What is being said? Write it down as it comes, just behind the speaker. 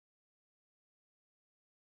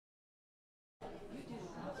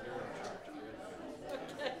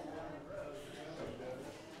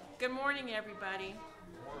Good morning, everybody.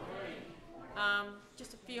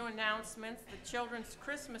 Just a few announcements. The Children's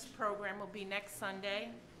Christmas program will be next Sunday.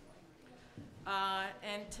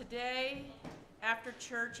 And today, after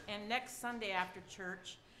church, and next Sunday after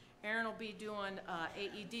church, Erin will be doing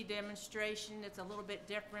AED demonstration. It's a little bit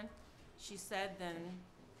different, she said, than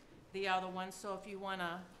the other one. So if you want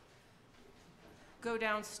to go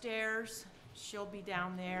downstairs, she'll be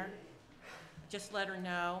down there. Just let her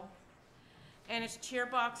know. And it's cheer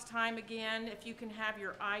box time again. If you can have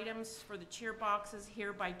your items for the cheer boxes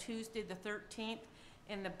here by Tuesday the 13th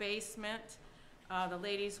in the basement. The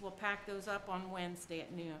ladies will pack those up on Wednesday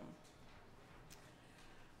at noon.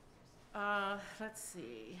 Let's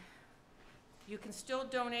see. You can still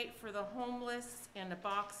donate for the homeless in the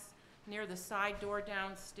box near the side door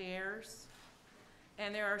downstairs.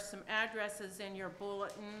 And there are some addresses in your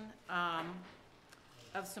bulletin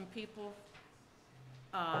of some people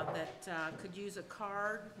that could use a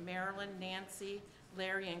card: Marilyn, Nancy,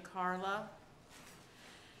 Larry, and Carla.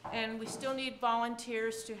 And we still need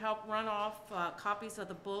volunteers to help run off copies of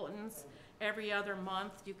the bulletins every other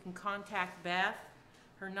month. You can contact Beth.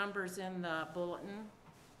 Her number's in the bulletin.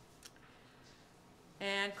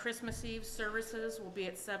 And Christmas Eve services will be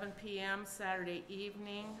at 7 p.m. Saturday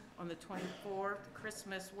evening on the 24th.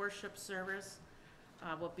 Christmas worship service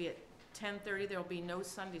will be at 10:30. There will be no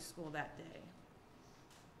Sunday school that day.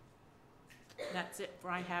 That's it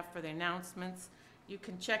for I have for the announcements. You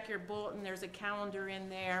can check your bulletin. There's a calendar in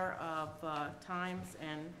there of times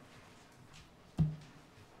and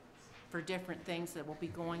for different things that will be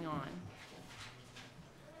going on.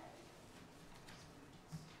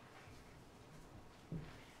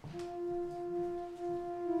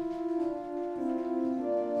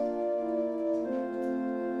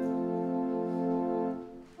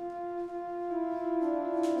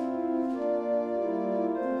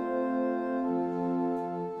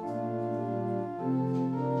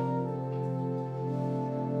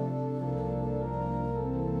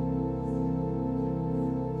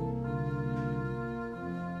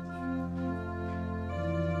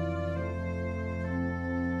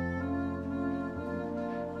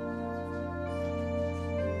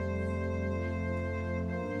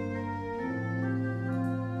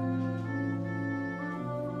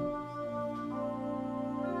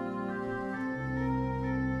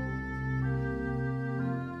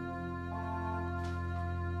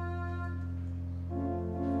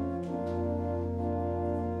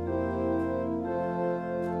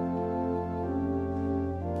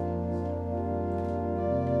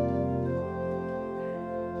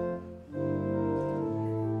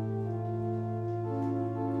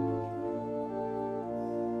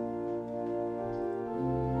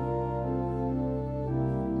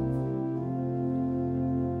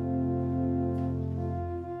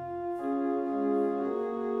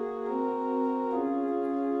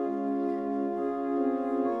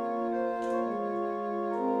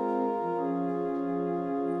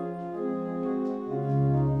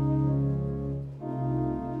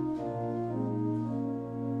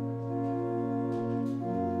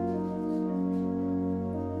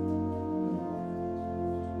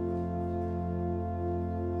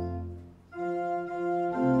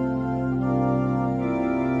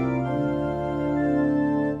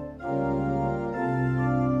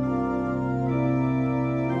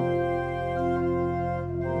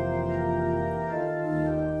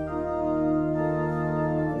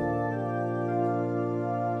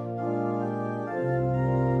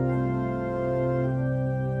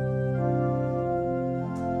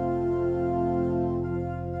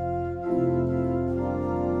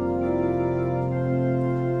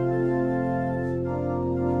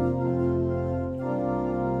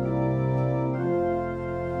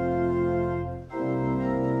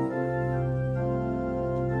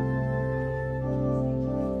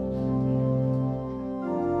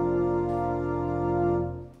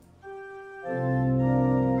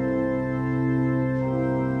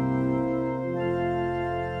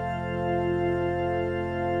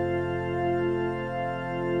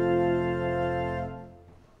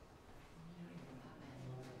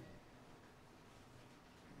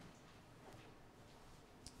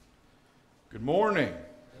 Good morning.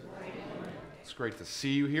 It's great to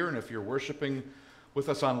see you here, and if you're worshiping with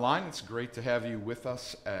us online, it's great to have you with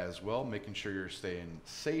us as well, making sure you're staying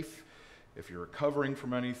safe. If you're recovering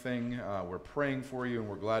from anything, we're praying for you, and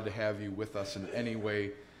we're glad to have you with us in any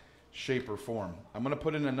way, shape, or form. I'm going to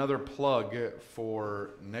put in another plug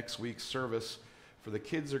for next week's service. For the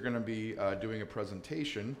kids are going to be doing a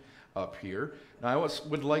presentation up here. Now, I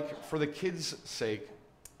would like, for the kids' sake,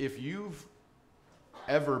 if you've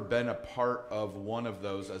ever been a part of one of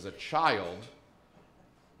those as a child,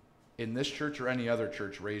 in this church or any other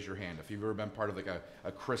church, raise your hand if you've ever been part of like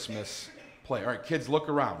a Christmas play. All right, kids, look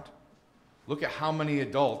around. Look at how many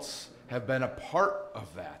adults have been a part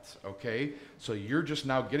of that, okay? So you're just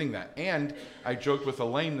now getting that. And I joked with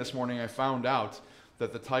Elaine this morning, I found out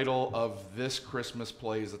that the title of this Christmas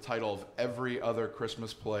play is the title of every other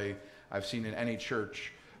Christmas play I've seen in any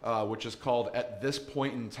church, which is called At This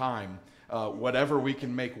Point in Time, Whatever We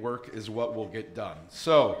Can Make Work is What Will Get Done.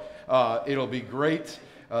 So it'll be great.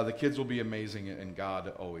 The kids will be amazing, and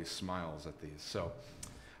God always smiles at these. So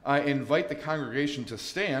I invite the congregation to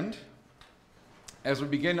stand as we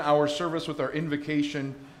begin our service with our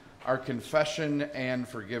invocation, our confession, and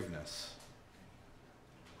forgiveness.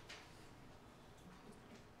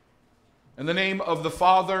 In the name of the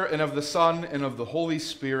Father, and of the Son, and of the Holy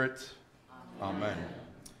Spirit, Amen.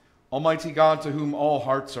 Almighty God, to whom all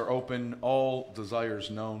hearts are open, all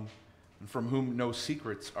desires known, and from whom no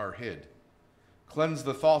secrets are hid, cleanse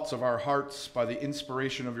the thoughts of our hearts by the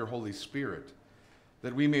inspiration of your Holy Spirit,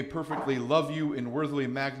 that we may perfectly love you and worthily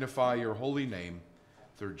magnify your holy name,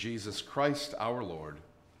 through Jesus Christ our Lord.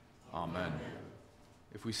 Amen.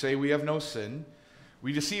 If we say we have no sin,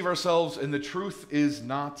 we deceive ourselves and the truth is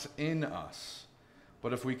not in us.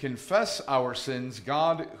 But if we confess our sins,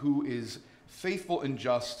 God, who is faithful and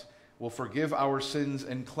just, will forgive our sins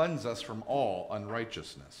and cleanse us from all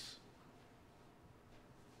unrighteousness.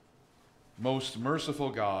 Most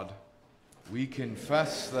merciful God, we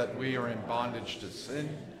confess that we are in bondage to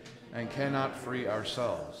sin and cannot free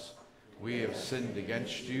ourselves. We have sinned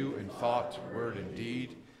against you in thought, word, and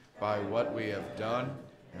deed, by what we have done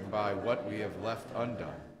and by what we have left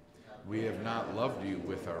undone. We have not loved you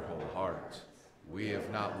with our whole heart. We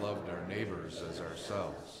have not loved our neighbors as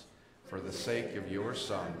ourselves. For the sake of your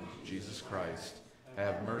Son, Jesus Christ,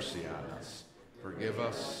 have mercy on us. Forgive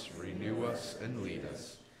us, renew us, and lead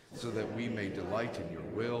us, so that we may delight in your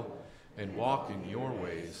will and walk in your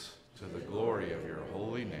ways, to the glory of your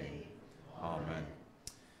holy name. Amen.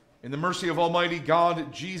 In the mercy of Almighty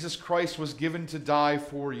God, Jesus Christ was given to die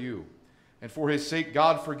for you, and for his sake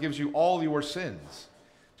God forgives you all your sins.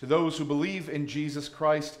 To those who believe in Jesus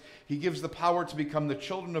Christ, he gives the power to become the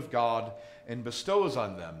children of God and bestows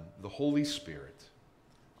on them the Holy Spirit.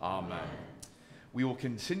 Amen. We will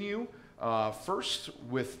continue first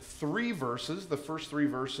with 3 verses, the first 3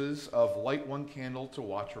 verses of Light One Candle to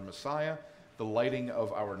Watch for Messiah, the lighting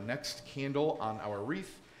of our next candle on our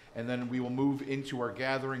wreath, and then we will move into our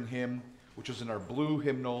gathering hymn, which is in our blue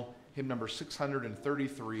hymnal, hymn number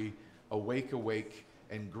 633, Awake, Awake,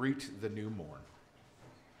 and Greet the New Morn.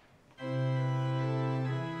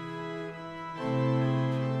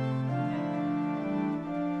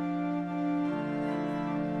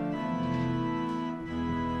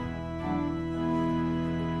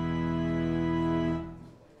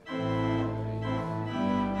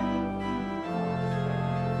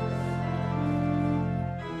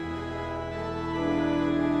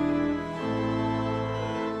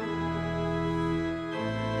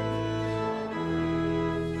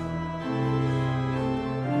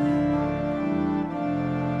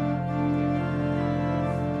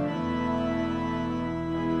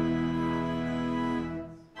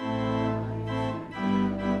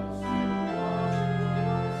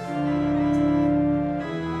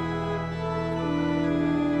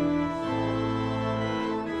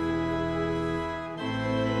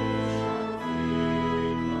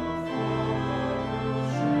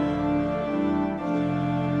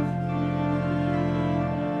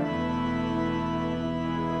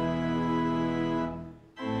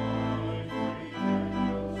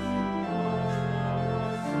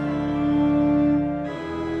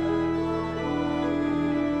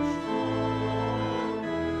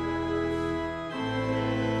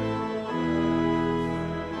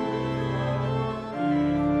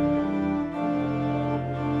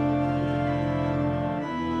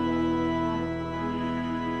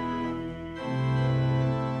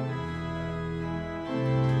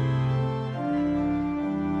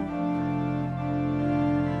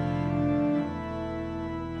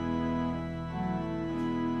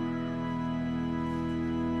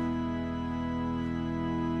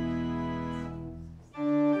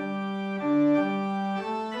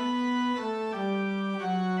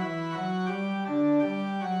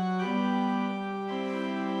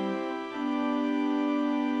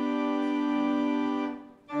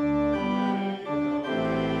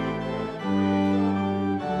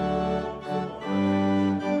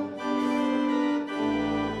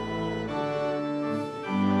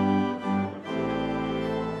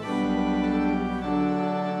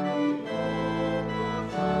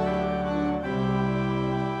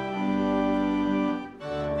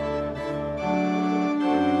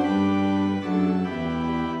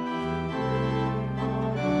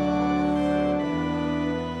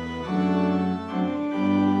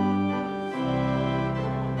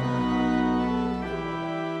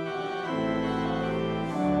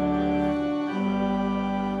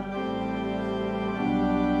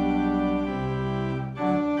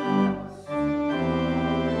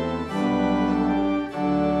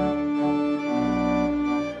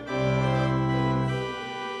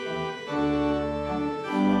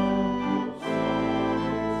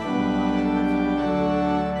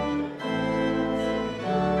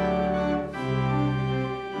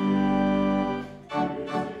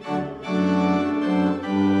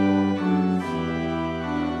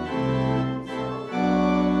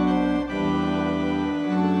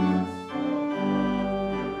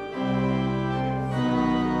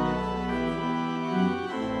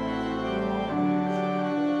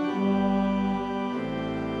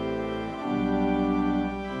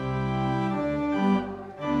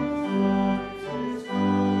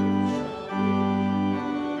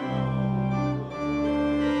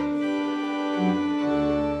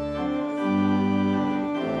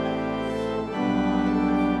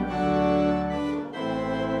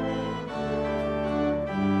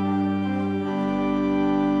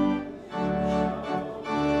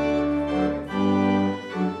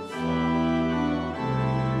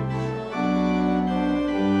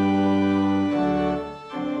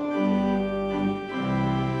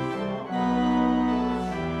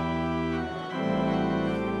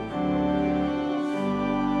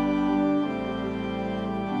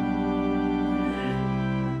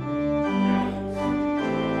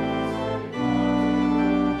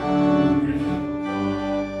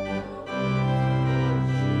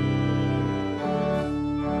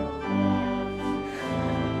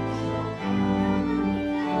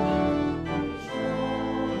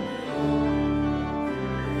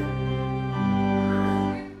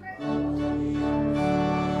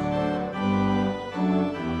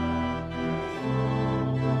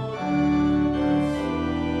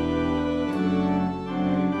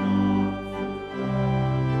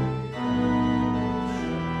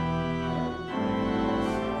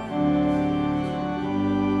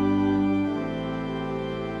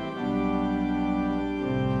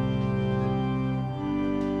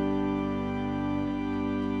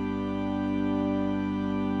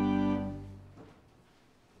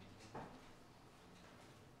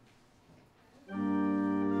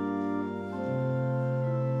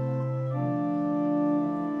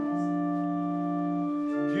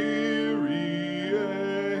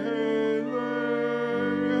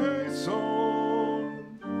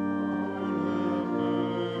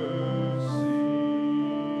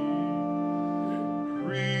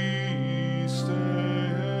 Christ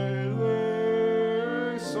eleison,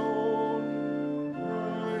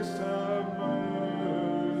 Christ have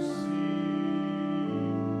mercy.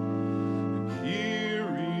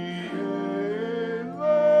 Kyrie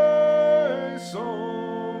eleison,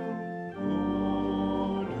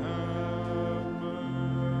 Lord have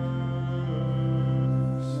mercy.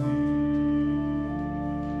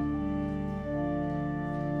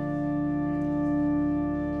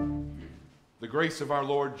 The grace of our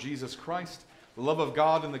Lord Jesus Christ, the love of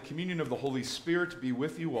God, and the communion of the Holy Spirit be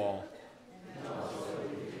with you all.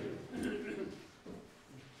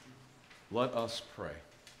 Let us pray.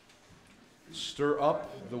 Stir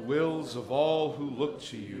up the wills of all who look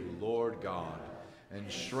to you, Lord God, and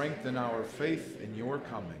strengthen our faith in your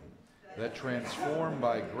coming, that transformed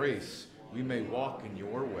by grace we may walk in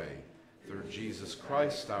your way. Through Jesus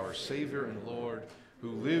Christ, our Savior and Lord,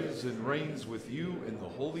 who lives and reigns with you in the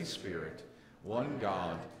Holy Spirit, one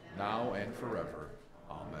God, now and forever.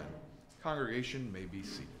 Amen. Congregation may be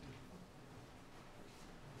seated.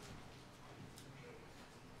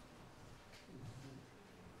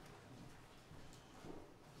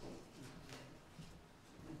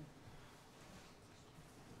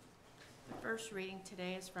 The first reading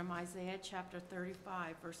today is from Isaiah chapter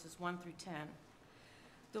 35, verses 1 through 10.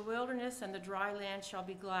 The wilderness and the dry land shall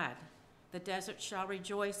be glad. The desert shall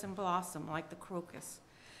rejoice and blossom like the crocus.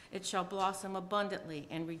 It shall blossom abundantly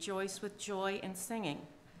and rejoice with joy and singing.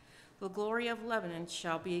 The glory of Lebanon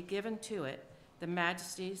shall be given to it, the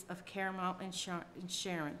majesties of Carmel and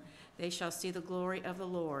Sharon. They shall see the glory of the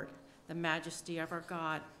Lord, the majesty of our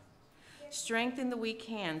God. Strengthen the weak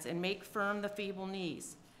hands and make firm the feeble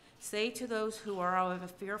knees. Say to those who are of a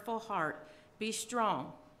fearful heart, be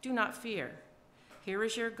strong, do not fear. Here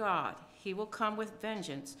is your God. He will come with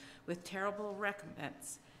vengeance, with terrible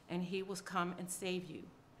recompense, and he will come and save you.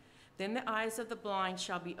 Then the eyes of the blind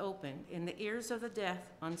shall be opened, and the ears of the deaf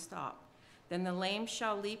unstopped. Then the lame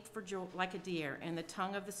shall leap for joy like a deer, and the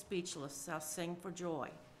tongue of the speechless shall sing for joy.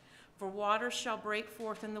 For waters shall break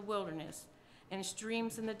forth in the wilderness, and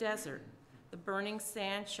streams in the desert. The burning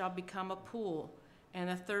sand shall become a pool, and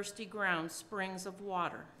the thirsty ground springs of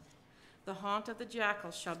water. The haunt of the jackal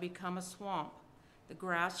shall become a swamp. The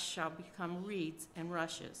grass shall become reeds and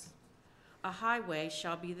rushes. A highway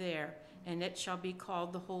shall be there, and it shall be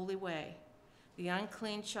called the Holy Way. The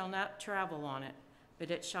unclean shall not travel on it,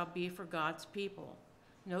 but it shall be for God's people.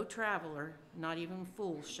 No traveler, not even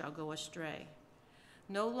fools, shall go astray.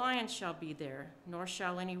 No lion shall be there, nor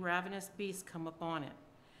shall any ravenous beast come upon it.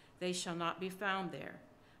 They shall not be found there.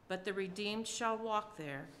 But the redeemed shall walk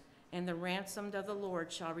there, and the ransomed of the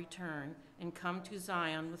Lord shall return and come to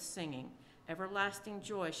Zion with singing. Everlasting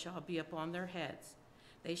joy shall be upon their heads.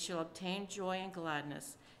 They shall obtain joy and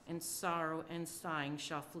gladness, and sorrow and sighing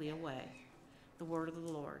shall flee away. The word of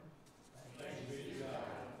the Lord. Thanks be to God.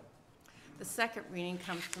 The second reading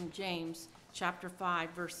comes from James chapter 5,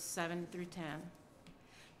 verses 7 through 10.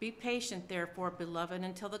 Be patient, therefore, beloved,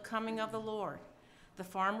 until the coming of the Lord. The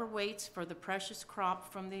farmer waits for the precious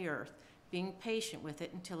crop from the earth, being patient with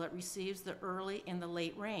it until it receives the early and the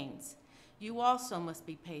late rains. You also must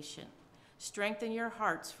be patient. Strengthen your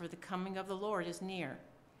hearts, for the coming of the Lord is near.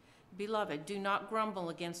 Beloved, do not grumble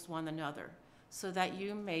against one another, so that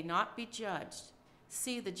you may not be judged.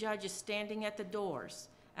 See, the judge is standing at the doors.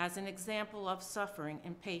 As an example of suffering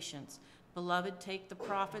and patience, beloved, take the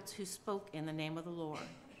prophets who spoke in the name of the Lord.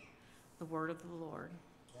 The word of the Lord.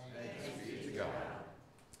 Thanks be to God.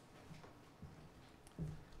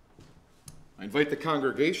 I invite the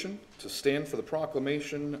congregation to stand for the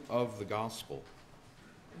proclamation of the gospel.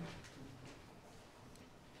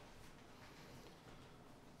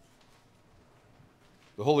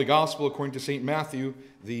 The Holy Gospel according to St. Matthew,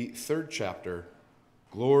 the 3rd chapter.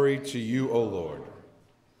 Glory to you, O Lord.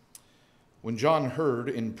 When John heard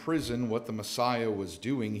in prison what the Messiah was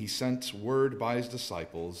doing, he sent word by his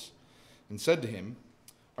disciples and said to him,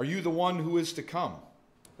 Are you the one who is to come,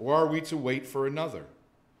 or are we to wait for another?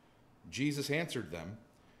 Jesus answered them,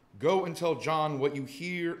 Go and tell John what you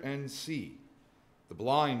hear and see. The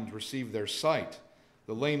blind receive their sight,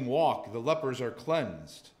 the lame walk, the lepers are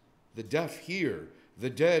cleansed, the deaf hear, the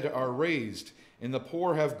dead are raised, and the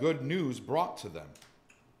poor have good news brought to them.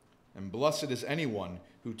 And blessed is anyone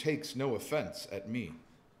who takes no offense at me.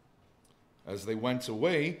 As they went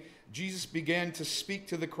away, Jesus began to speak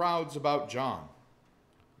to the crowds about John.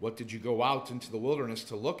 What did you go out into the wilderness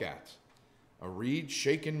to look at? A reed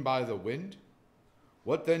shaken by the wind?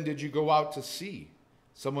 What then did you go out to see?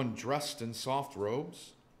 Someone dressed in soft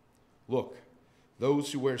robes? Look,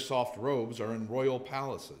 those who wear soft robes are in royal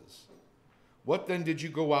palaces. What then did you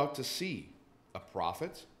go out to see? A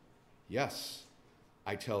prophet? Yes,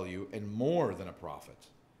 I tell you, and more than a prophet.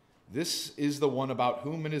 This is the one about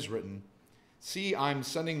whom it is written, 'See, I'm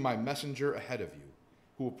sending my messenger ahead of you,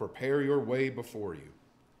 who will prepare your way before you.'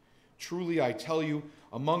 Truly, I tell you,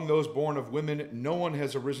 among those born of women, no one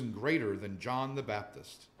has arisen greater than John the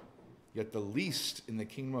Baptist. Yet the least in the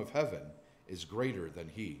kingdom of heaven is greater than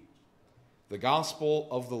he." The gospel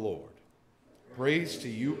of the Lord. Praise to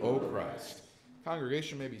you, O Christ.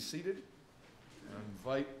 Congregation may be seated. I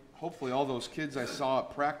invite, hopefully, all those kids I saw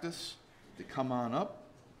at practice to come on up.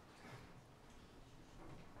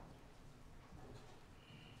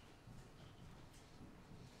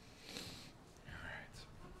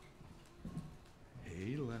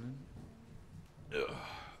 Hey, Lennon. Ugh.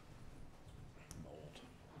 I'm old.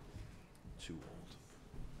 Too old.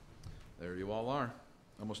 There you all are.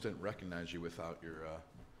 Almost didn't recognize you without your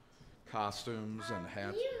costumes and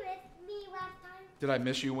hats. Did you miss me last time? Did I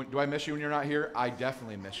miss you? Do I miss you when you're not here? I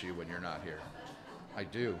definitely miss you when you're not here. I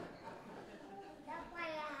do. That's why I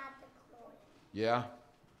had the clothes. Yeah.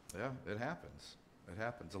 Yeah, it happens. It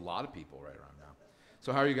happens. A lot of people right around now.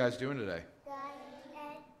 So how are you guys doing today?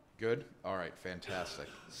 Good? All right, fantastic.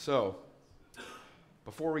 So,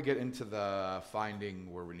 before we get into the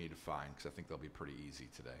finding where we need to find, because I think they'll be pretty easy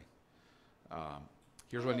today,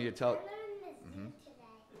 here's what I need to tell. I learned the zoo today.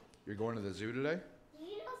 You're going to the zoo today? Do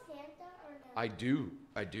you know Santa or no?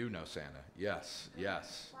 I do know Santa. Yes,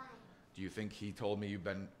 yes. Why? Do you think he told me you've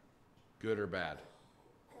been good or bad?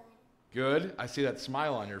 Good. Good? I see that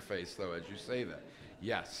smile on your face, though, as you say that.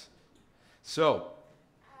 Yes. So,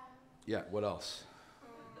 yeah, what else?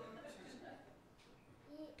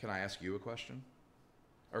 Can I ask you a question?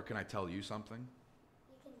 Or can I tell you something?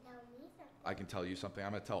 You can tell me something. I can tell you something. I'm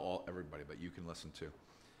going to tell everybody, but you can listen too.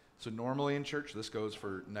 So normally in church, this goes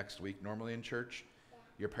for next week. Normally in church,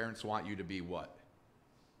 your parents want you to be what?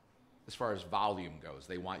 As far as volume goes,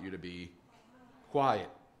 they want you to be quiet.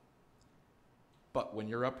 But when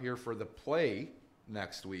you're up here for the play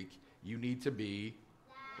next week, you need to be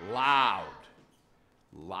loud.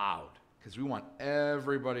 Loud. Because we want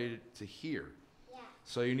everybody to hear.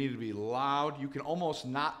 So you need to be loud. You can almost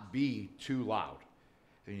not be too loud.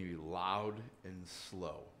 You need to be loud and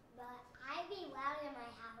slow. But I be loud in my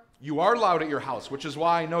house. You are loud at your house, which is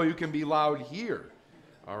why I know you can be loud here.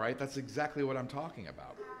 All right? That's exactly what I'm talking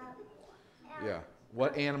about. Yeah.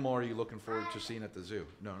 What animal are you looking forward to seeing at the zoo?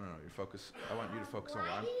 No. You focus. I want you to focus on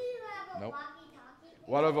Why one. do you have a Nope.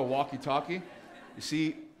 walkie-talkie? What of a walkie-talkie? You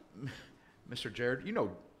see, Mr. Jared, you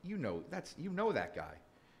know that guy.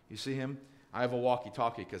 You see him? I have a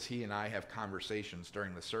walkie-talkie because he and I have conversations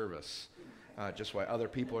during the service. Just while other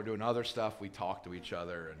people are doing other stuff, we talk to each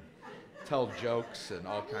other and tell jokes and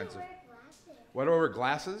all kinds of. Wear glasses. Why do I wear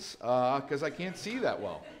glasses? Because I can't see that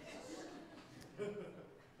well.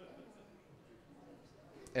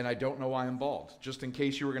 And I don't know why I'm bald. Just in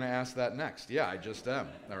case you were going to ask that next. Yeah, I just am.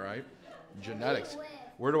 All right. Genetics. Where do you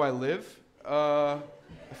live? Where do I live? I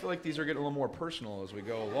feel like these are getting a little more personal as we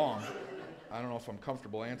go along. I don't know if I'm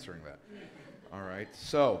comfortable answering that. All right.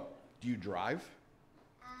 So, do you drive?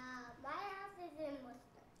 My house is in Worcester.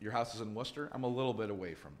 Your house is in Worcester? I'm a little bit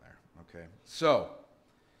away from there. Okay. So,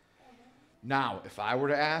 now, if I were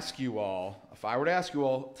to ask you all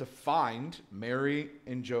to find Mary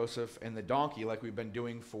and Joseph and the donkey like we've been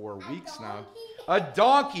doing for weeks now. A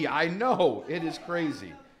donkey, I know. It is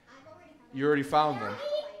crazy. You already found them.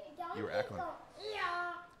 You were echoing.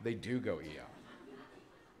 They do go EO.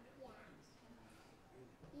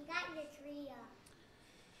 You got your tree up.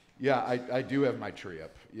 Yeah, I do have my tree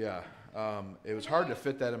up. Yeah. It was hard to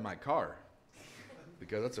fit that in my car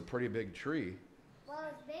because that's a pretty big tree. Well,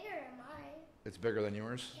 it's bigger than mine. It's bigger than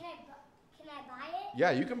yours? Can I buy it? Yeah,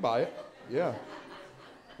 you can buy it. Yeah.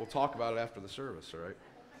 We'll talk about it after the service, all right?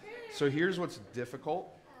 So here's what's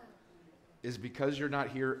difficult is because you're not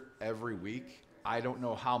here every week, I don't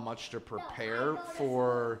know how much to prepare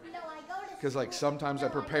for, No, I go to because like school. sometimes No, I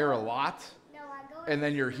prepare a lot, No, I go to and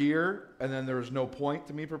then you're here, and then there's no point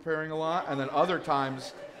to me preparing a lot, and then other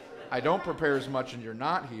times I don't prepare as much and you're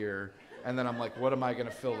not here, and then I'm like, what am I going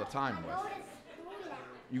to fill the time I go with? to school now.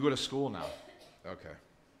 You go to school now. Okay.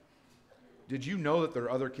 Did you know that there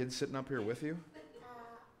are other kids sitting up here with you?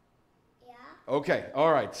 Yeah. Okay,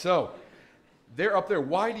 all right. So they're up there.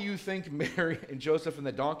 Why do you think Mary and Joseph and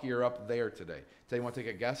the donkey are up there today? So you want to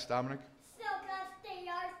take a guess, Dominic? So good they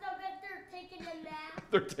are, so good they're taking a nap.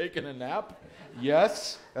 They're taking a nap?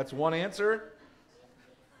 Yes, that's one answer.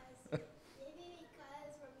 Maybe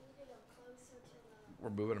because We're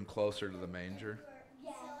moving them closer to the manger.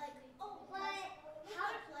 Yeah. So like, where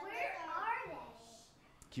are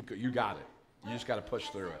they? You got it. You just got to push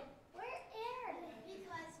through it. Where are they?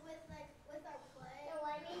 Because with our play, no,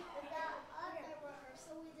 I mean without other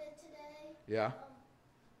Yeah?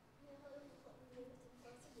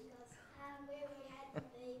 Where we had the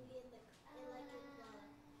baby in like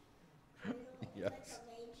Yes. a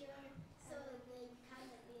manger, so they kind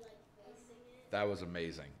of be like facing it. That was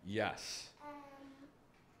amazing. Yes.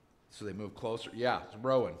 So they move closer. Yeah, it's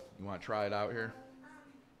Rowan. You want to try it out here?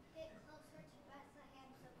 Get closer to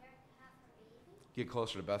Bethlehem so Mary can have her baby. Get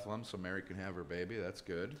closer to Bethlehem so Mary can have her baby. That's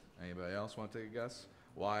good. Anybody else want to take a guess?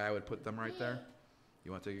 Why I would put them right there?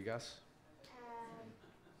 You want to take a guess?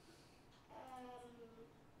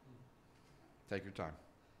 Take your time.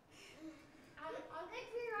 On the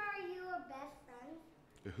tour, are you a best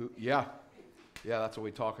friend? Yeah. Yeah, that's what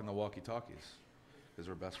we talk in the walkie-talkies, because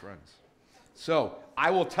we're best friends. So, I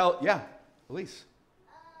will tell, yeah, Elise.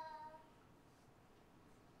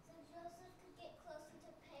 So Joseph could get closer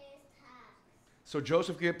to pay his tax. So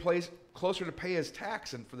Joseph could get closer to pay his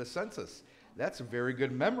tax and for the census. That's a very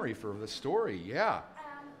good memory for the story, yeah.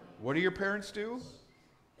 What do your parents do?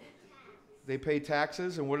 They pay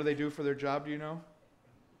taxes, and what do they do for their job, do you know?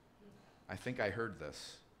 I think I heard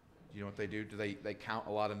this. Do you know what they do? Do they count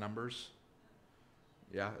a lot of numbers?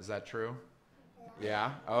 Yeah, is that true?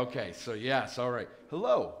 Yeah? Okay, so yes, all right.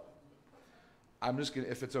 Hello. I'm just going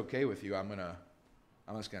to, if it's okay with you, I'm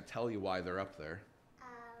just going to tell you why they're up there,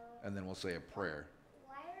 and then we'll say a prayer.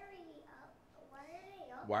 Why are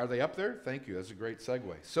they up? Why are they up there? Thank you. That's a great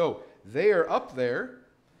segue. So they are up there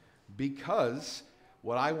because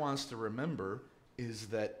what I want us to remember is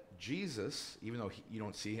that Jesus, even though you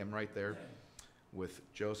don't see him right there with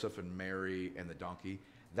Joseph and Mary and the donkey,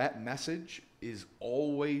 that message is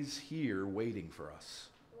always here waiting for us.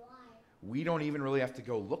 Why? We don't even really have to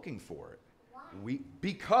go looking for it. Why?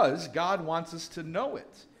 Because God wants us to know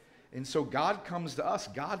it. And so God comes to us.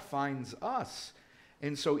 God finds us.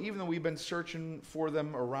 And so even though we've been searching for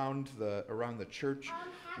them around the church,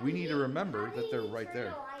 we need to remember that they're right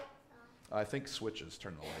there. I think switches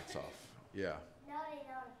turn the lights off. Yeah. No, they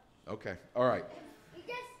don't. Okay. All right. You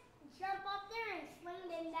just jump up there and swing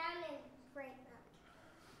them down and break them.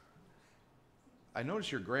 I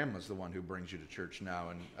notice your grandma's the one who brings you to church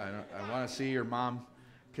now, and I want to see your mom,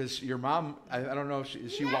 because your mom, I don't know if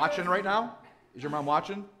is she watching right now? Is your mom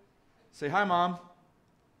watching? Say hi, Mom.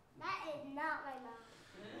 That is not my mom.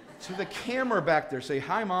 To the camera back there, say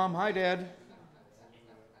hi, Mom. Hi, Dad.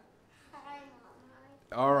 Hi,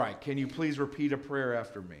 Mom. All right. Can you please repeat a prayer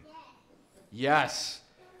after me? Yes.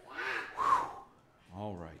 Whew.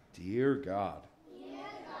 All right. Dear God,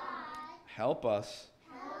 help us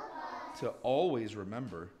to always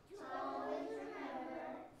remember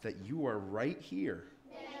that you are right here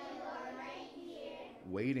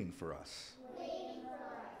waiting for us.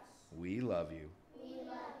 We love you.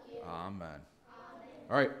 Amen.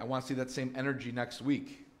 All right, I want to see that same energy next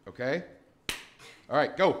week, okay? All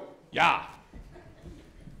right, go. Yeah.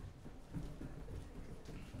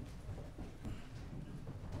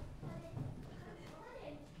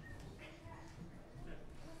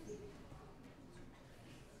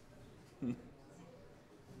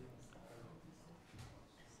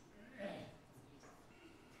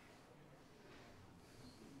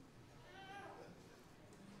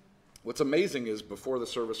 What's amazing is before the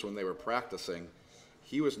service when they were practicing,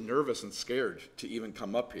 he was nervous and scared to even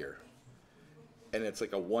come up here. And it's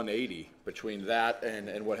like a 180 between that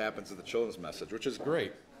and what happens at the children's message, which is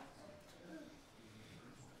great.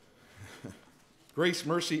 Grace,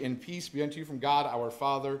 mercy, and peace be unto you from God our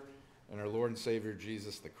Father and our Lord and Savior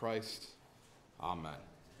Jesus the Christ. Amen.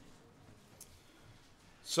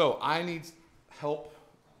 So I need help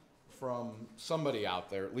from somebody out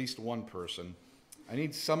there, at least one person. I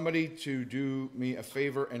need somebody to do me a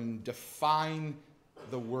favor and define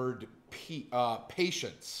the word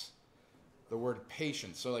patience. The word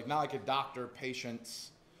patience. So like not like a doctor,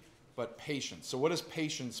 patience, but patience. So what does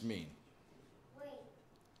patience mean?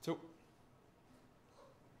 Wait.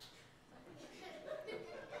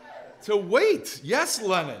 To wait. Yes,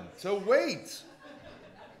 Lennon. To wait.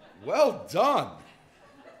 Well done.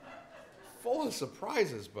 Full of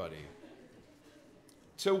surprises, buddy.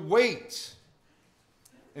 To wait.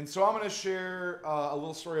 And so I'm going to share a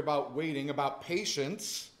little story about waiting, about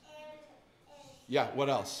patience. Yeah, what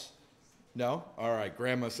else? No? All right,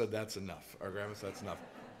 Grandma said that's enough. Our grandma said that's enough.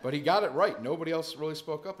 But he got it right. Nobody else really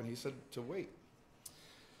spoke up, and he said to wait.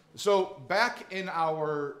 So back in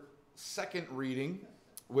our second reading,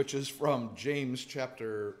 which is from James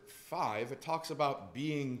chapter 5, it talks about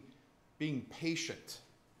being patient.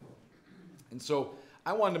 And so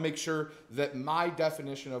I wanted to make sure that my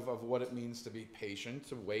definition of what it means to be patient,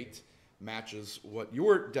 to wait, matches what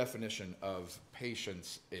your definition of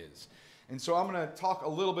patience is. And so I'm going to talk a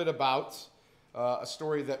little bit about a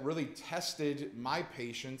story that really tested my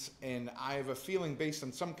patience, and I have a feeling based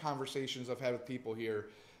on some conversations I've had with people here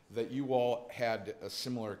that you all had a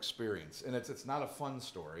similar experience. And it's not a fun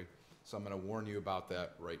story, so I'm going to warn you about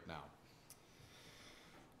that right now.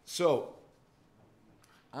 So,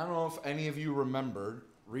 I don't know if any of you remember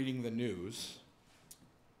reading the news,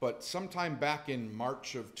 but sometime back in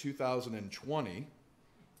March of 2020,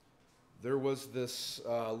 there was this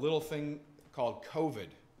little thing called COVID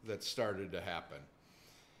that started to happen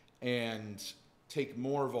and take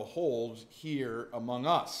more of a hold here among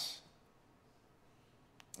us.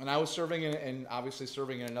 And I was serving and obviously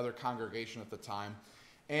serving in another congregation at the time.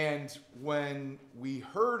 And when we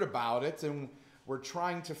heard about it and we're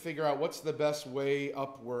trying to figure out what's the best way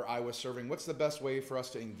up where I was serving, what's the best way for us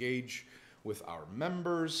to engage with our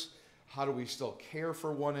members, how do we still care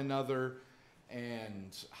for one another,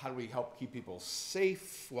 and how do we help keep people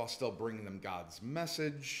safe while still bringing them God's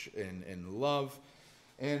message and love.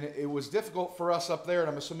 And it was difficult for us up there, and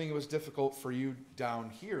I'm assuming it was difficult for you down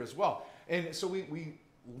here as well. And so we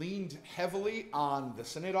leaned heavily on the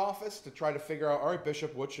synod office to try to figure out, all right,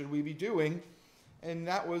 Bishop, what should we be doing? And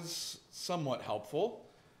that was somewhat helpful.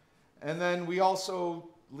 And then we also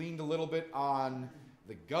leaned a little bit on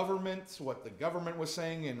the government, what the government was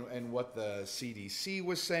saying and what the CDC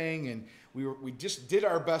was saying. And we just did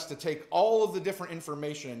our best to take all of the different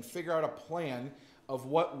information and figure out a plan of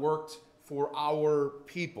what worked for our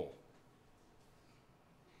people.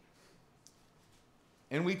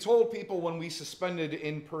 And we told people when we suspended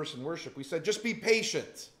in-person worship, we said, just be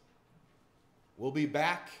patient. We'll be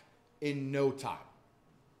back in no time.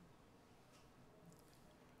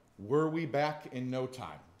 Were we back in no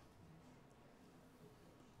time?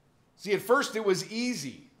 See, at first it was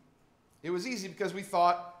easy. It was easy because we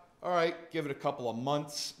thought, all right, give it a couple of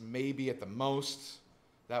months, maybe at the most.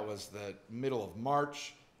 That was the middle of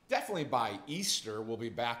March. Definitely by Easter, we'll be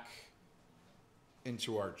back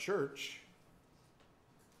into our church.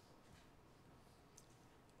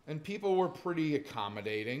 And people were pretty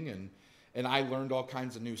accommodating, and I learned all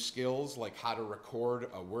kinds of new skills, like how to record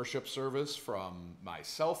a worship service from my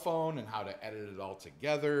cell phone and how to edit it all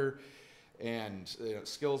together, and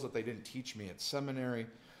skills that they didn't teach me at seminary.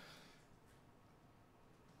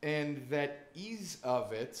 And that ease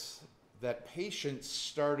of it, that patience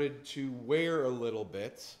started to wear a little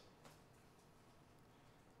bit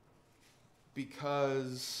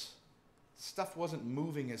because stuff wasn't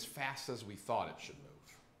moving as fast as we thought it should move.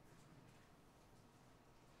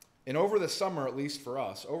 And over the summer, at least for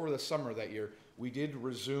us, over the summer that year, we did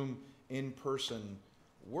resume in-person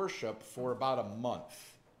worship for about a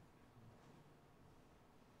month.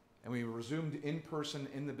 And we resumed in-person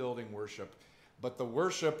in the building worship. But the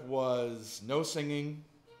worship was no singing,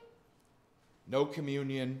 no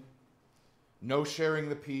communion, no sharing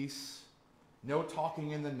the peace, no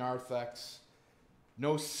talking in the narthex,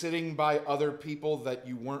 no sitting by other people that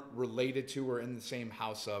you weren't related to or in the same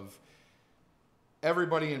house of.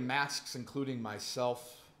 Everybody in masks, including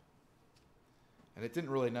myself. And it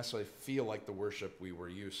didn't really necessarily feel like the worship we were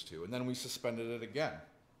used to. And then we suspended it again.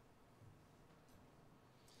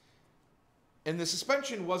 And the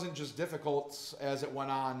suspension wasn't just difficult as it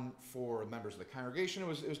went on for members of the congregation.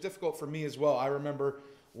 It was difficult for me as well. I remember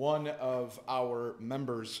one of our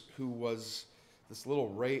members who was this little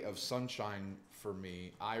ray of sunshine for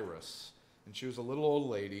me, Iris. And she was a little old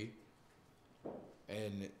lady.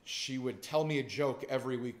 And she would tell me a joke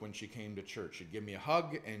every week when she came to church. She'd give me a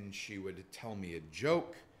hug, and she would tell me a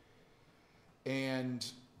joke. And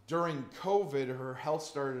during COVID, her health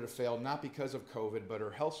started to fail, not because of COVID, but her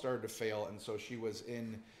health started to fail, and so she was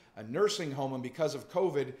in a nursing home, and because of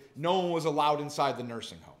COVID, no one was allowed inside the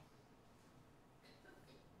nursing home.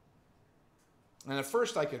 And at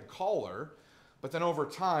first I could call her, but then over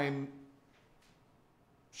time,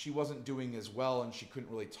 she wasn't doing as well, and she couldn't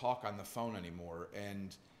really talk on the phone anymore,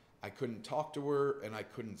 and I couldn't talk to her, and I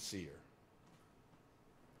couldn't see her.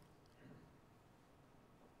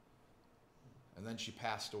 And then she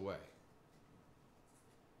passed away.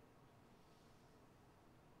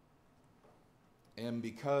 And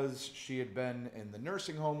because she had been in the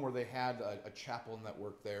nursing home where they had a chaplain that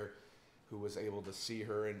worked there who was able to see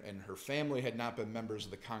her, and her family had not been members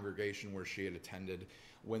of the congregation where she had attended,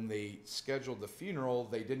 when they scheduled the funeral,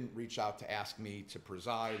 they didn't reach out to ask me to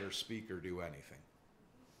preside or speak or do anything.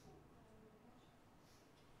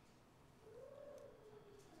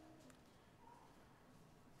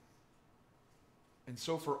 And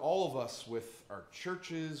so for all of us, with our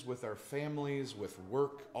churches, with our families, with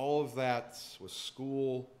work, all of that, with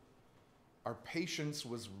school, our patience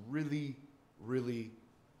was really, really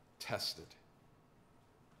tested.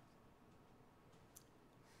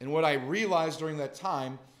 And what I realized during that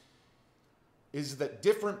time is that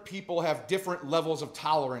different people have different levels of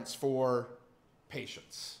tolerance for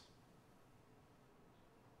patience.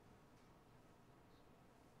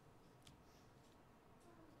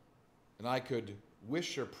 And I could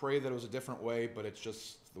wish or pray that it was a different way, but it's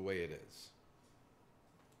just the way it is.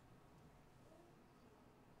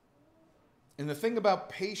 And the thing about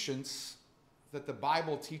patience that the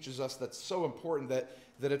Bible teaches us that's so important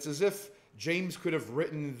that it's as if James could have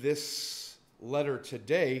written this letter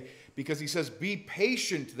today, because he says, "Be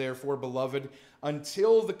patient, therefore, beloved,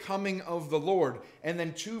 until the coming of the Lord." And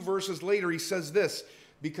then 2 verses later, he says this,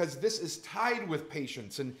 because this is tied with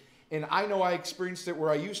patience. And I know I experienced it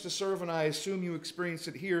where I used to serve, and I assume you experienced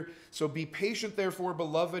it here. So be patient, therefore,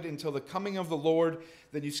 beloved, until the coming of the Lord.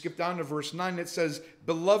 Then you skip down to verse 9. It says,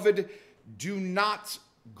 "Beloved, do not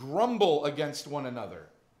grumble against one another."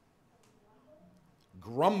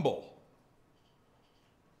 Grumble,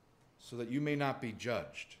 so that you may not be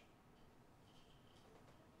judged.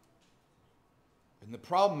 And the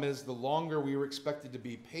problem is, the longer we were expected to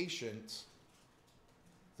be patient,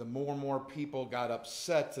 the more and more people got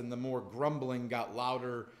upset, and the more grumbling got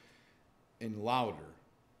louder and louder.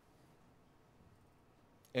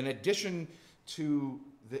 In addition to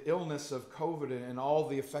the illness of COVID and all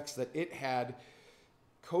the effects that it had,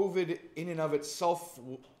 COVID in and of itself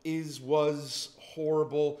was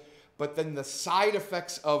horrible, but then the side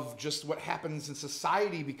effects of just what happens in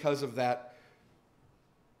society because of that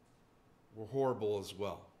were horrible as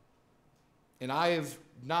well. And I have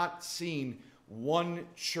not seen one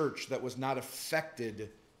church that was not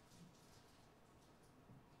affected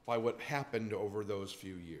by what happened over those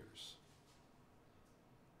few years.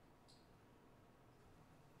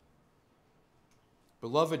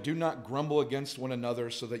 Beloved, do not grumble against one another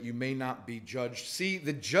so that you may not be judged. See,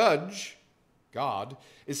 the judge, God,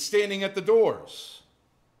 is standing at the doors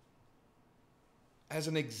as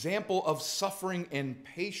an example of suffering and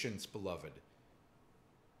patience, beloved.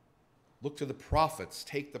 Look to the prophets.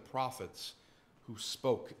 Take the prophets who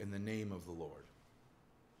spoke in the name of the Lord.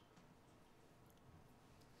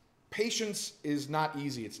 Patience is not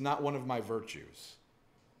easy. It's not one of my virtues.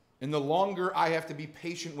 And the longer I have to be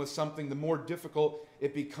patient with something, the more difficult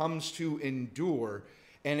it becomes to endure,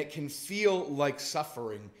 and it can feel like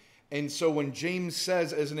suffering. And so when James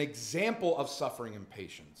says, as an example of suffering and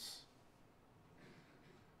patience,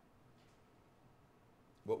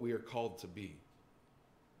 what we are called to be,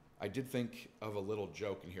 I did think of a little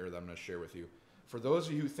joke in here that I'm going to share with you. For those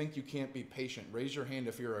of you who think you can't be patient, raise your hand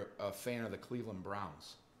if you're a fan of the Cleveland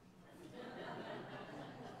Browns.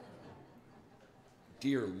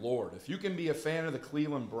 Dear Lord, if you can be a fan of the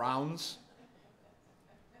Cleveland Browns,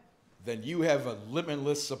 then you have a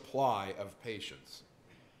limitless supply of patience.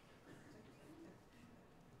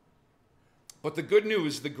 But the good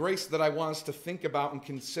news, the grace that I want us to think about and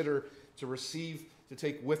consider, to receive, to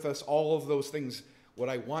take with us, all of those things, what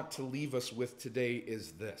I want to leave us with today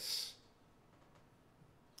is this.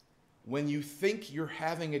 When you think you're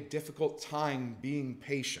having a difficult time being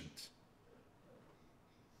patient,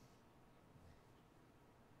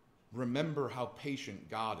 remember how patient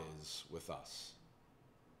God is with us.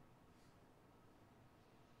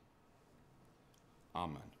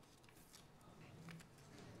 Amen.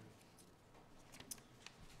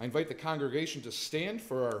 I invite the congregation to stand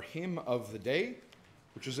for our hymn of the day,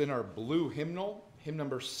 which is in our blue hymnal, hymn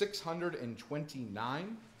number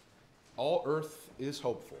 629, All Earth is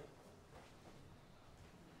Hopeful.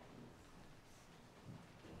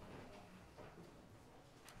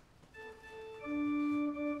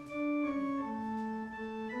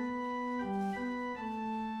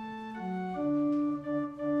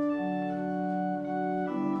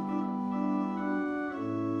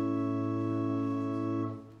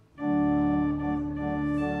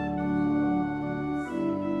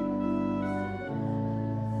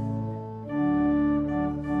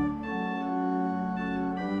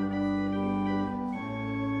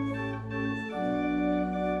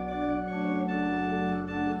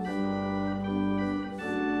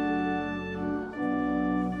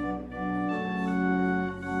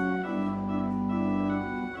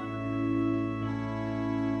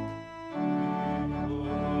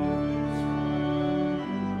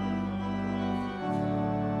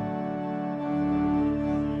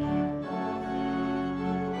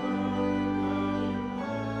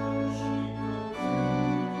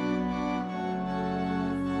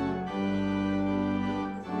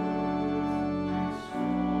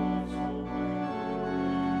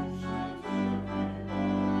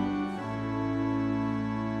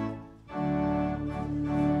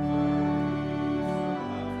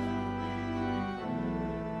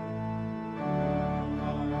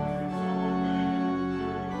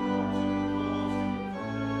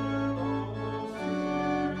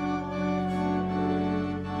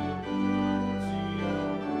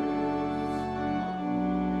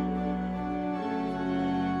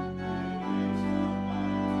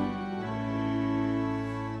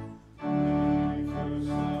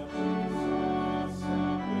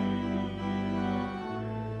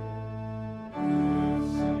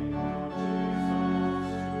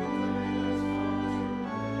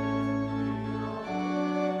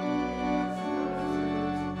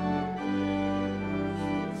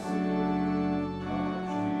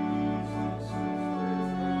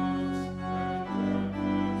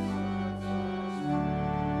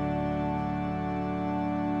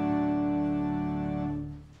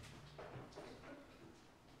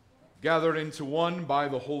 Gathered into one by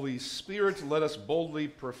the Holy Spirit, let us boldly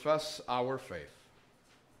profess our faith.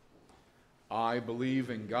 I believe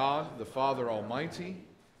in God, the Father Almighty,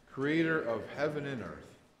 creator of heaven and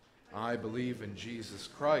earth. I believe in Jesus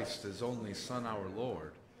Christ, his only Son, our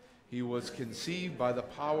Lord. He was conceived by the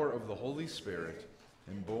power of the Holy Spirit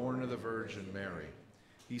and born of the Virgin Mary.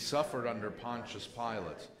 He suffered under Pontius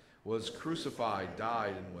Pilate, was crucified,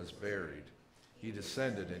 died, and was buried. He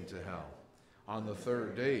descended into hell. On the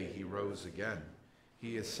third day he rose again.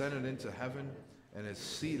 He ascended into heaven and is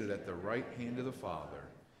seated at the right hand of the Father.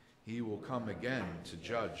 He will come again to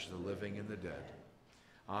judge the living and the dead.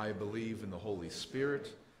 I believe in the Holy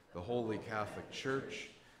Spirit, the Holy Catholic Church,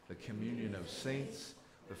 the communion of saints,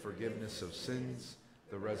 the forgiveness of sins,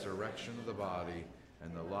 the resurrection of the body,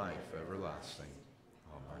 and the life everlasting.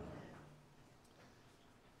 Amen.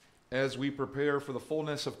 As we prepare for the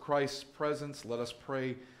fullness of Christ's presence, let us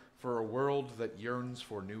pray for a world that yearns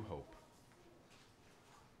for new hope.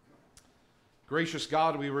 Gracious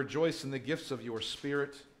God, we rejoice in the gifts of your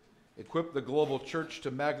Spirit. Equip the global church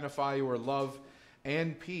to magnify your love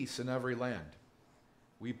and peace in every land.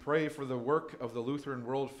 We pray for the work of the Lutheran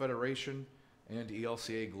World Federation and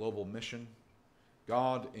ELCA Global Mission.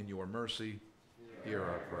 God, in your mercy, hear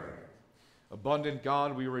our prayer. Abundant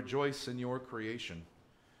God, we rejoice in your creation.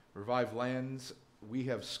 Revive lands we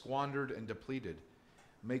have squandered and depleted.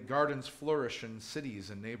 Make gardens flourish in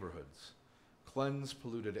cities and neighborhoods. Cleanse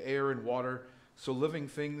polluted air and water so living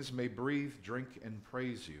things may breathe, drink, and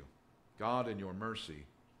praise you. God, in your mercy,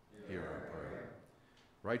 hear our prayer.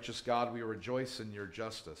 Righteous God, we rejoice in your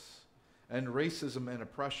justice. End racism and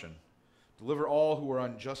oppression. Deliver all who are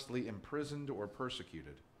unjustly imprisoned or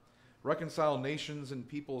persecuted. Reconcile nations and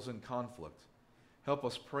peoples in conflict. Help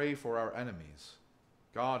us pray for our enemies.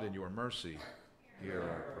 God, in your mercy, hear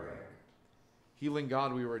our prayer. Healing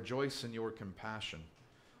God, we rejoice in your compassion.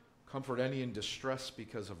 Comfort any in distress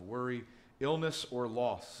because of worry, illness, or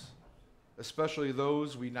loss, especially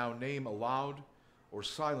those we now name aloud or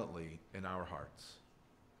silently in our hearts.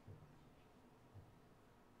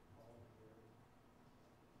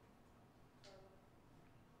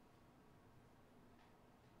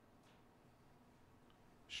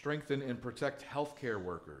 Strengthen and protect healthcare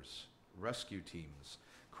workers, rescue teams,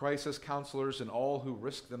 crisis counselors, and all who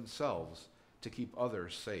risk themselves to keep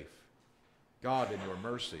others safe. God, in your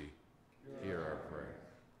mercy, hear our prayer.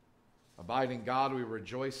 Abiding God, we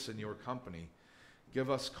rejoice in your company. Give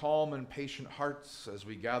us calm and patient hearts as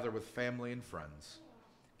we gather with family and friends.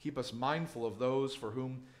 Keep us mindful of those for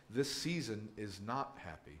whom this season is not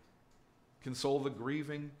happy. Console the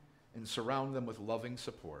grieving and surround them with loving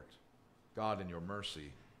support. God, in your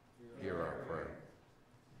mercy, hear our prayer.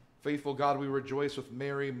 Faithful God, we rejoice with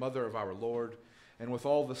Mary, Mother of our Lord, and with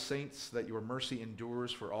all the saints that your mercy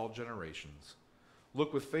endures for all generations.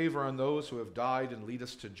 Look with favor on those who have died and lead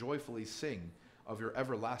us to joyfully sing of your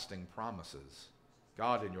everlasting promises.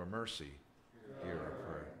 God, in your mercy, hear our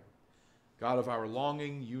prayer. God of our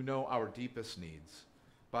longing, you know our deepest needs.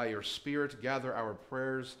 By your Spirit, gather our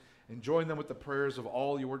prayers and join them with the prayers of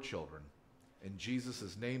all your children. In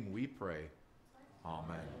Jesus' name we pray.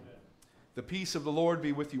 Amen. The peace of the Lord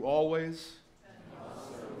be with you always. And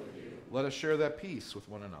also with you. Let us share that peace with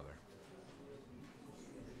one another.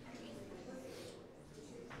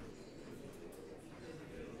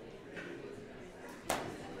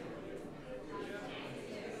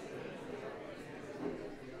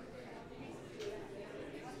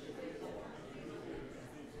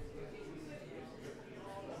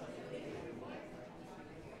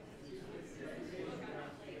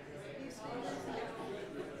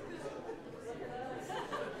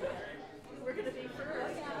 We're going to be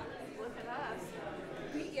first. Look at us.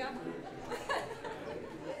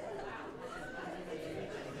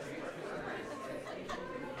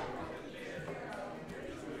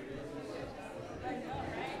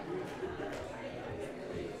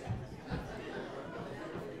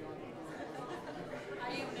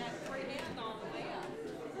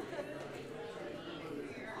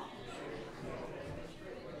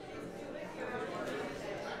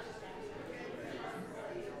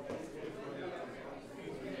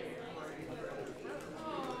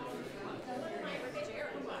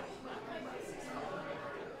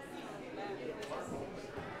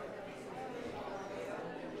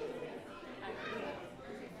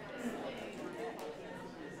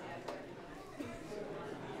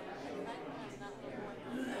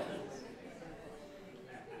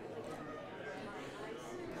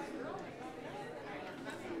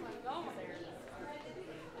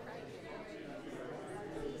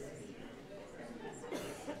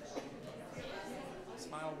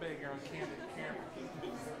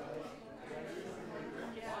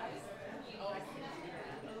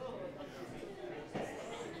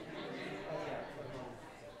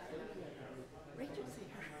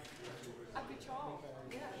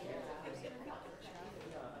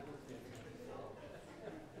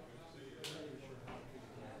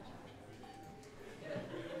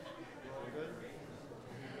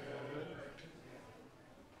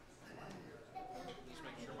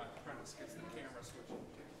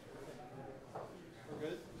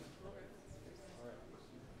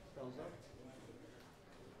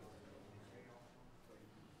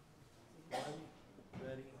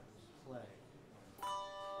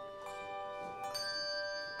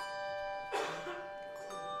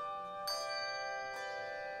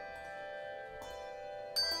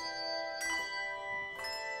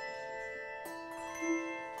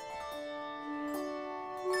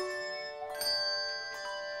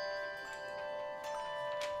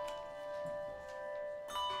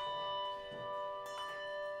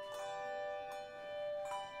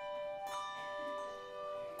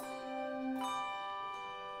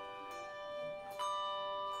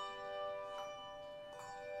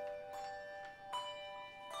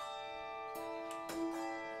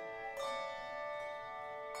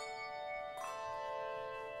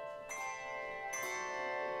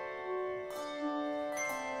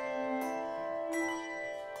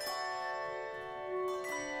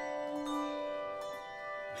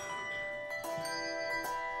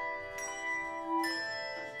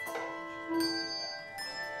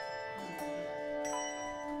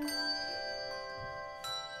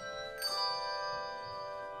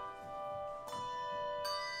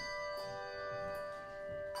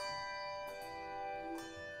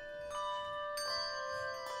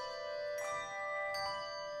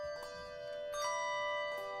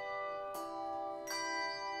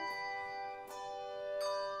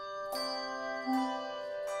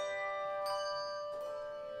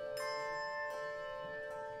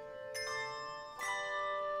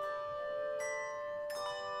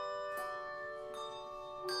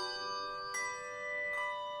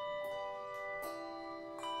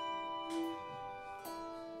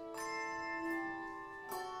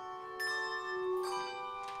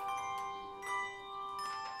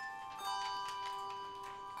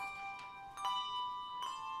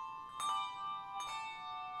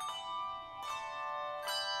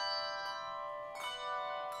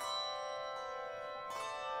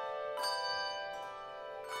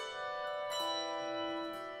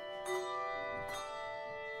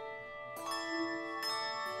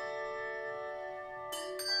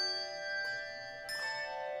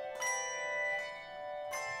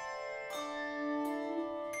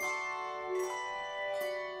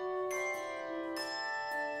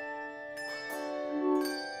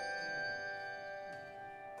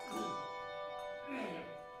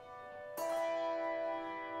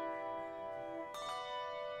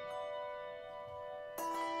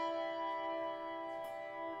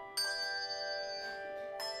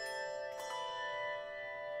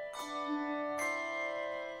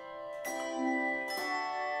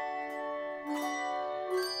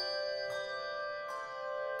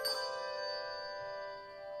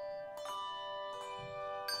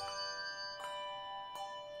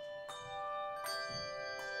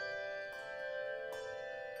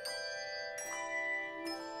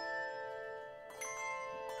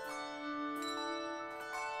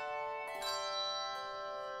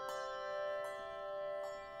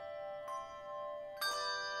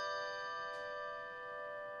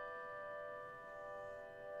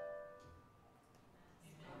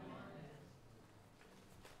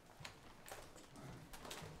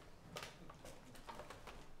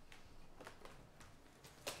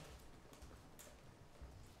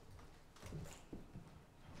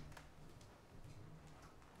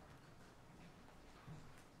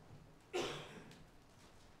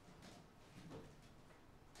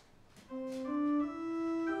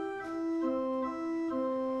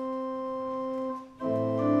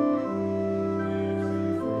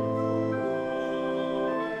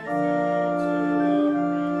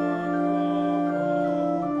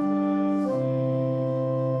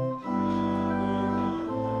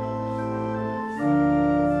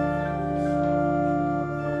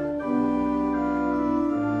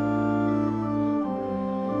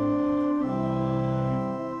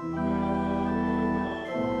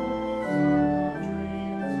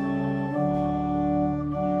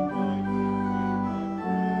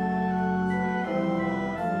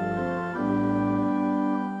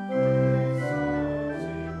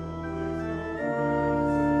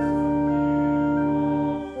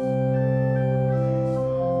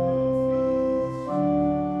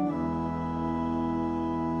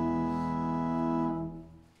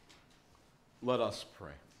 Let us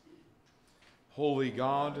pray. Holy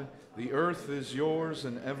God, the earth is yours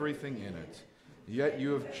and everything in it, yet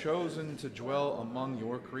you have chosen to dwell among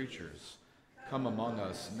your creatures. Come among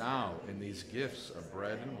us now in these gifts of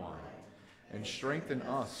bread and wine, and strengthen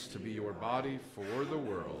us to be your body for the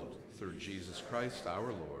world, through Jesus Christ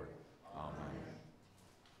our Lord. Amen.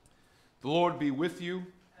 The Lord be with you.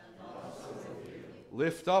 And also with you.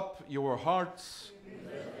 Lift up your hearts.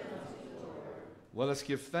 Let us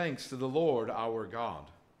give thanks to the Lord our God.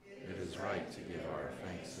 It is right to give our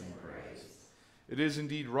thanks and praise. It is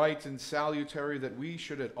indeed right and salutary that we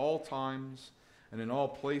should at all times and in all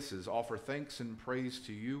places offer thanks and praise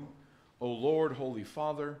to you, O Lord, Holy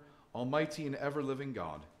Father, Almighty and ever-living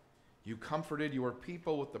God. You comforted your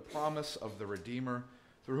people with the promise of the Redeemer,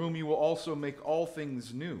 through whom you will also make all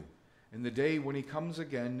things new in the day when he comes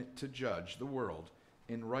again to judge the world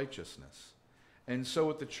in righteousness. And so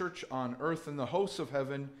at the church on earth and the hosts of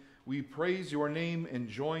heaven, we praise your name and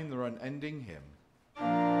join the unending hymn.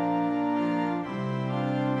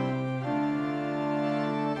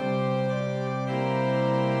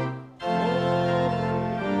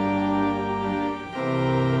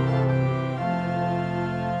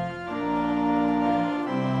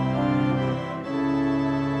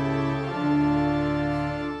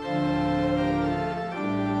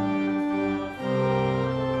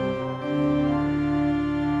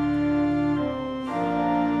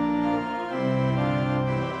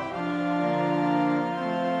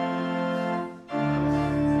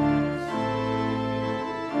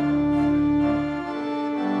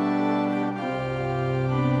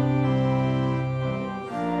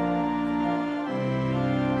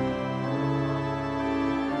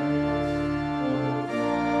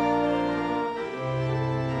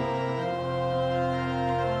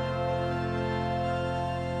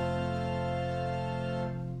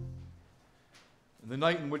 The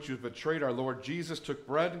night in which he was betrayed, our Lord Jesus took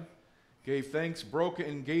bread, gave thanks, broke it,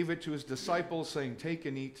 and gave it to his disciples, saying, "Take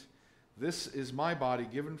and eat. This is my body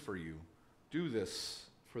given for you. Do this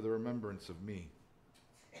for the remembrance of me."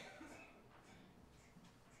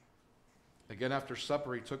 Again, after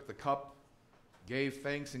supper, he took the cup, gave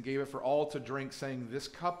thanks, and gave it for all to drink, saying, "This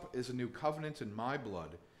cup is a new covenant in my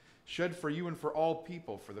blood, shed for you and for all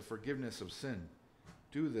people for the forgiveness of sin.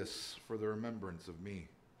 Do this for the remembrance of me."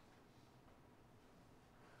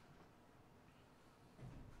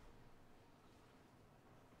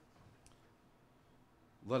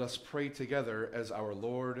 Let us pray together as our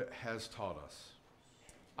Lord has taught us.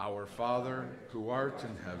 Our Father, who art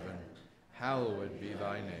in heaven, hallowed be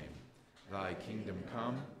thy name. Thy kingdom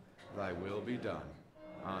come, thy will be done,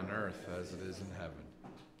 on earth as it is in heaven.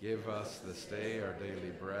 Give us this day our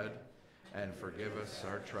daily bread, and forgive us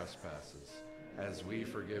our trespasses, as we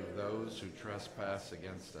forgive those who trespass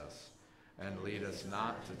against us. And lead us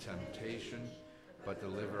not to temptation, but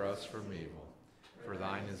deliver us from evil. For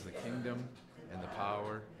thine is the kingdom, and the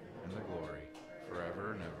power, and the glory,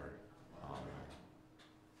 forever and ever. Amen.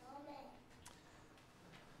 Amen.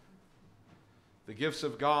 The gifts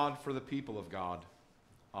of God for the people of God.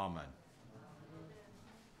 Amen.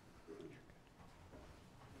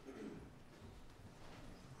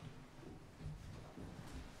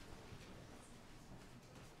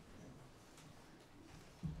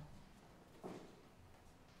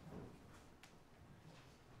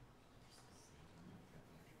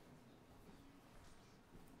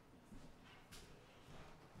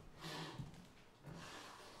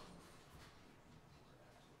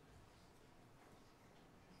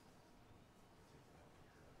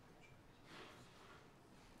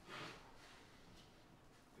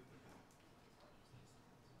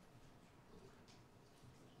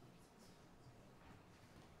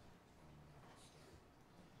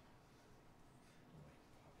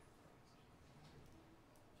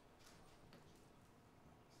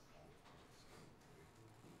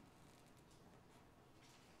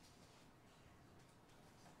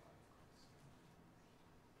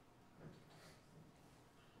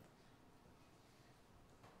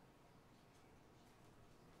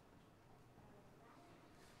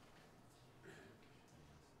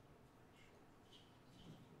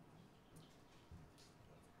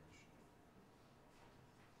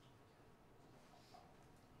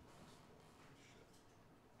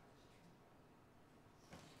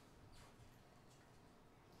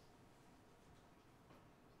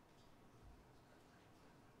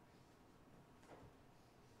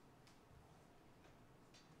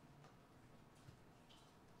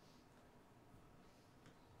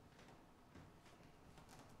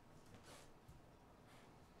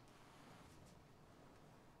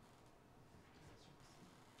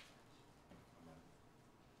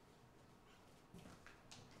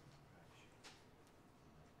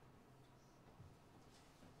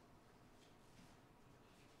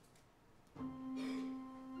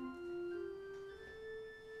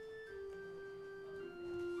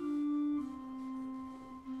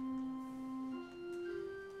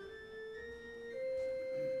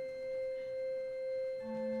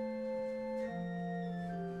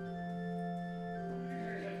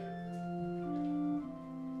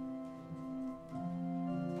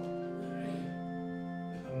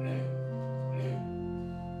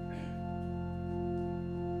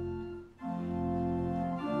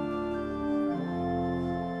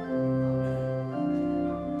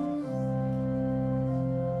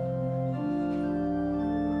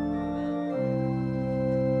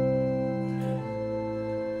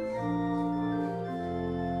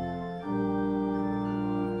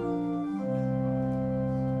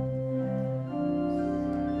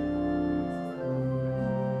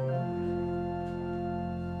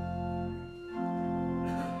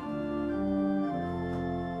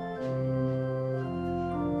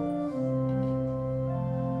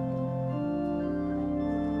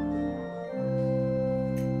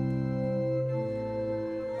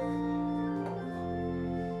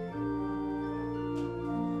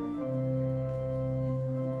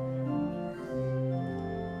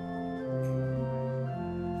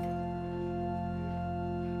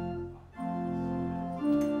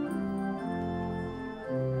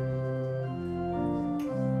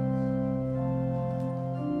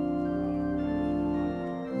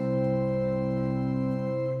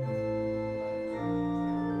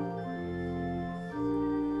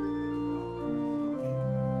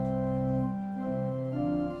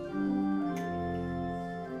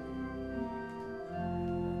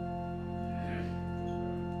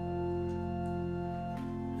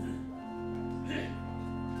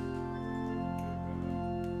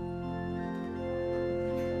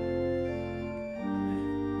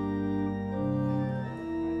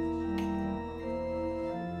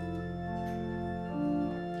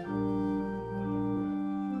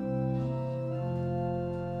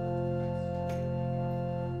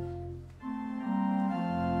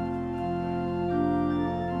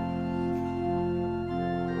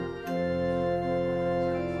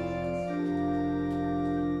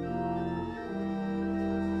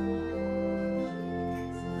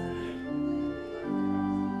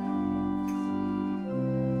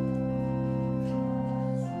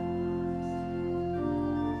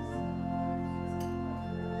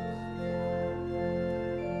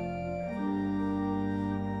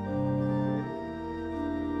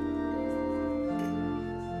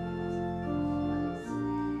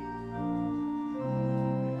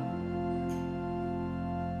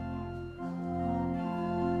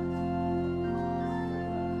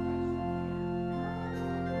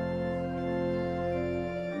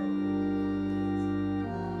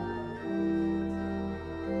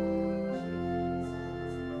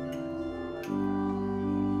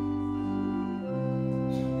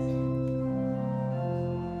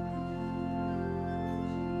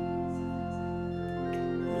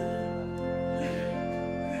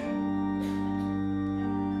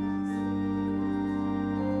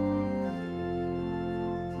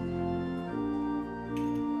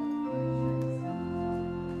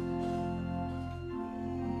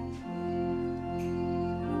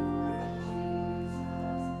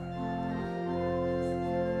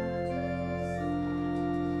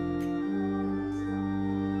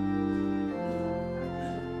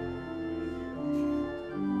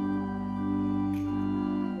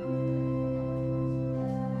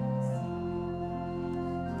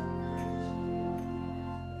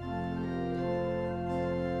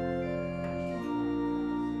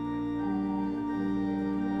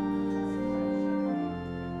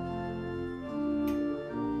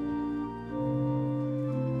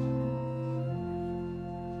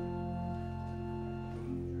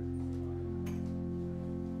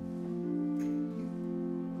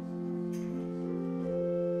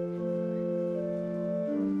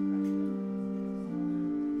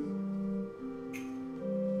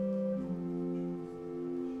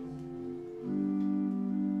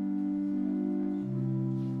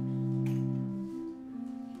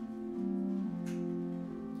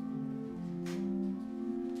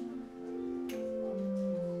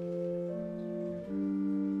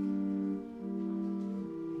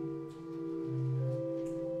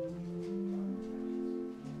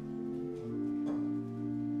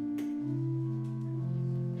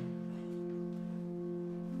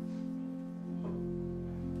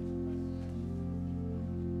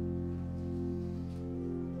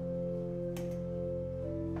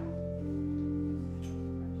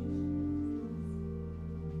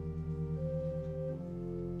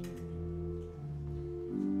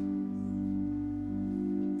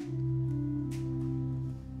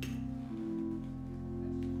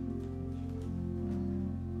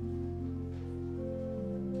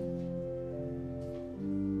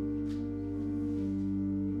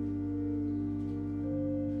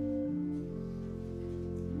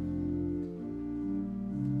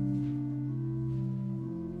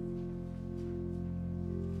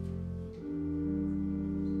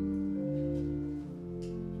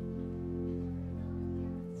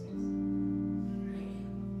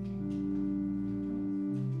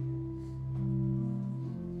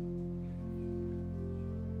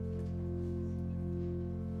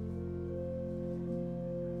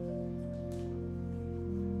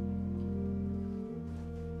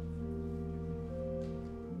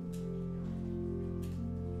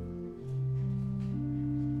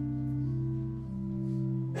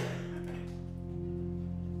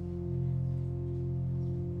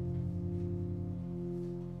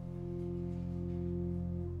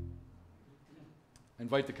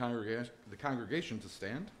 invite the congregation to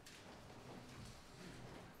stand.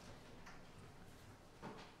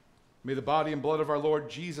 May the body and blood of our Lord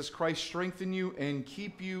Jesus Christ strengthen you and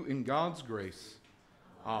keep you in God's grace.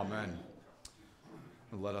 Amen.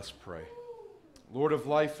 And let us pray. Lord of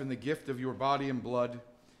life, in the gift of your body and blood,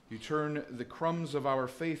 you turn the crumbs of our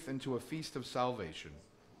faith into a feast of salvation.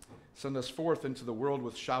 Send us forth into the world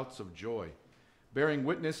with shouts of joy, bearing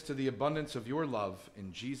witness to the abundance of your love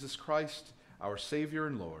in Jesus Christ, our Savior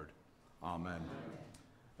and Lord. Amen.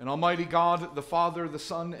 And Almighty God, the Father, the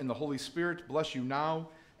Son, and the Holy Spirit, bless you now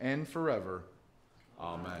and forever.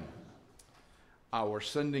 Amen. Our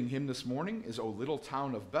sending hymn this morning is O Little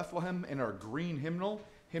Town of Bethlehem, and our green hymnal,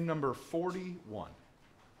 hymn number 41.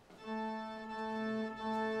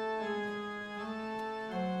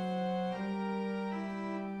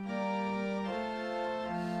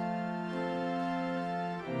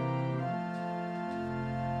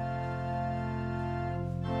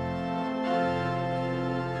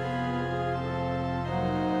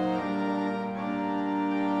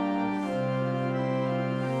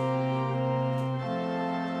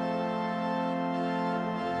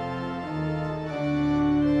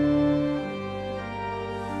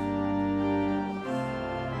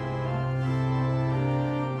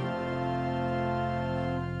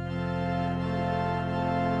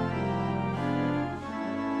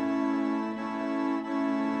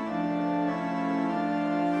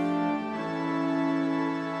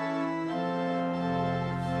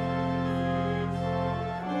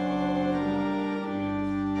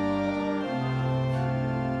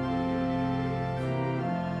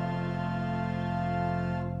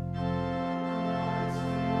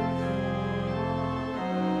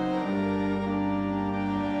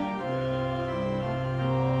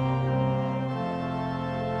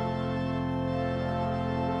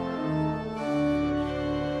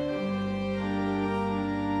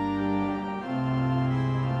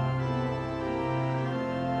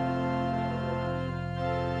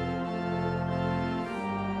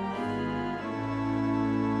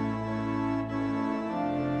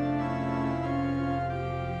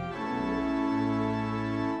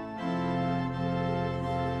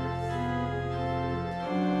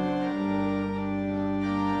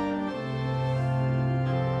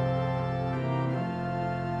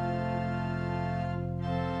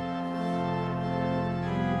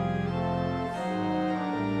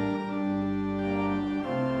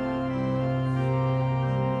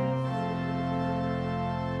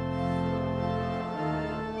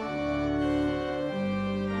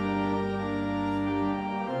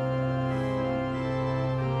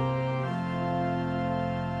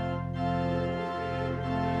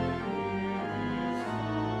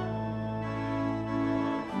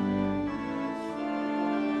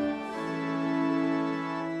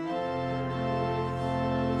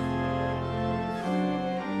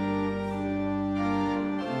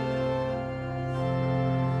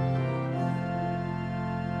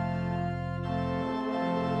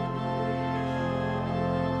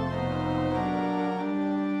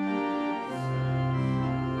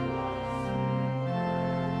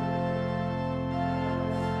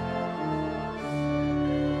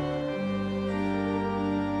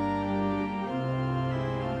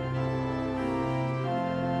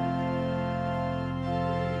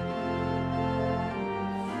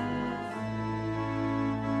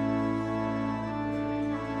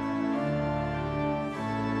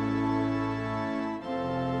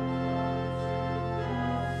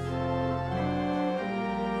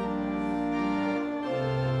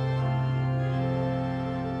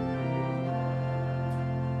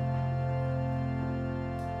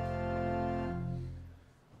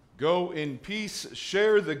 Go in peace,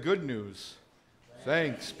 share the good news.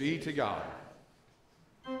 Thanks be to God.